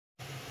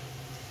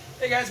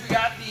Hey guys, we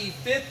got the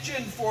 5th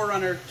Gen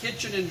 4Runner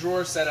kitchen and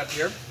drawer setup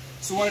here.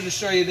 So I wanted to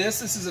show you this.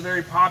 This is a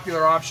very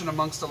popular option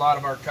amongst a lot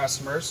of our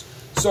customers.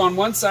 So on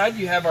one side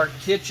you have our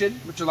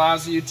kitchen, which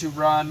allows you to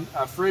run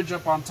a fridge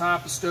up on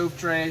top, a stove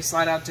tray,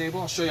 slide out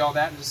table. I'll show you all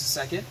that in just a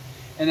second.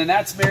 And then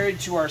that's married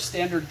to our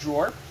standard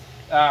drawer.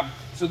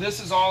 So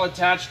this is all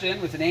attached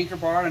in with an anchor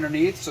bar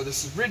underneath. So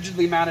this is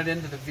rigidly mounted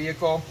into the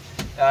vehicle.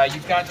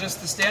 You've got just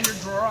the standard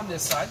drawer on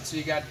this side. So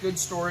you got good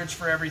storage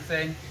for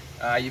everything.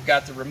 You've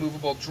got the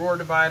removable drawer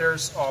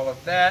dividers, all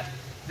of that.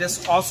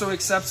 This also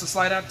accepts a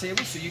slide-out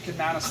table, so you can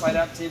mount a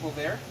slide-out table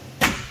there.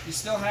 You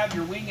still have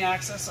your wing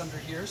access under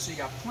here, so you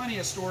got plenty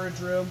of storage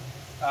room,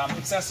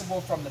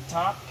 accessible from the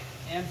top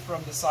and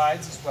from the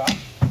sides as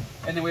well.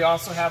 And then we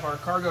also have our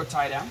cargo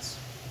tie-downs.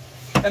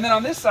 And then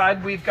on this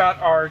side, we've got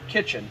our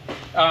kitchen.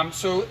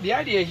 So the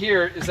idea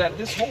here is that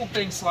this whole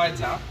thing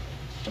slides out,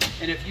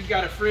 and if you've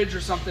got a fridge or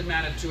something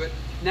mounted to it,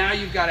 now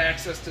you've got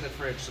access to the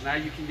fridge. So now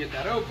you can get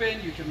that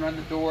open, you can run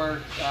the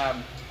door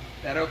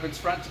that opens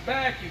front to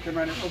back, you can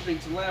run it opening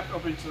to the left,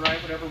 opening to the right,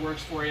 whatever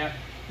works for you.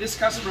 This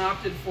customer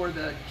opted for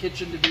the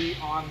kitchen to be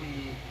on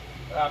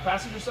the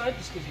passenger side,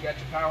 just because you got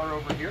your power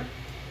over here.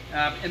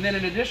 And then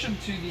in addition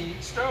to the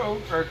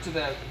stove, or to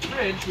the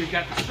fridge, we've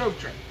got the stove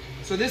tray.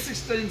 So this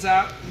extends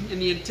out,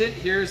 and the intent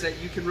here is that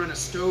you can run a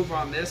stove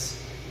on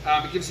this.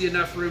 It gives you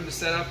enough room to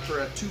set up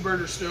for a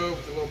 2-burner stove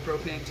with a little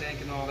propane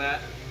tank and all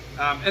that.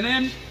 And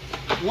then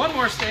one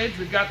more stage,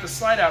 we've got the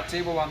slide-out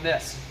table on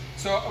this.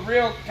 So a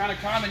real kind of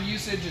common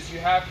usage is you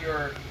have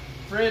your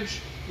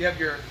fridge, you have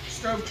your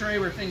stove tray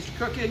where things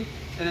are cooking,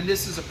 and then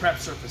this is a prep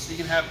surface. So you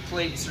can have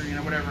plates or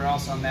whatever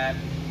else on that.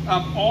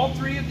 All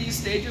 3 of these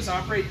stages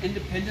operate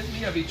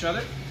independently of each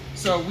other.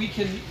 So we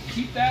can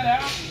keep that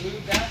out and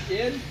move that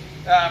in.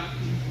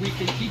 We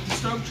can keep the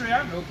stove tray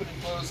out and open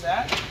and close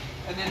that.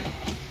 And then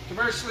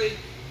conversely,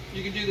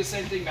 you can do the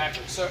same thing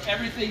backwards. So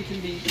everything can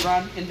be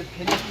run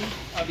independently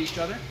of each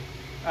other.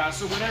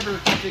 So whatever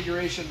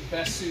configuration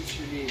best suits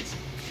your needs.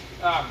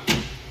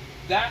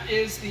 That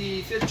is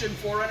the 5th Gen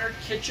 4Runner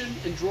kitchen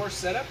and drawer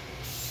setup.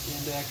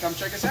 And come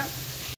check us out.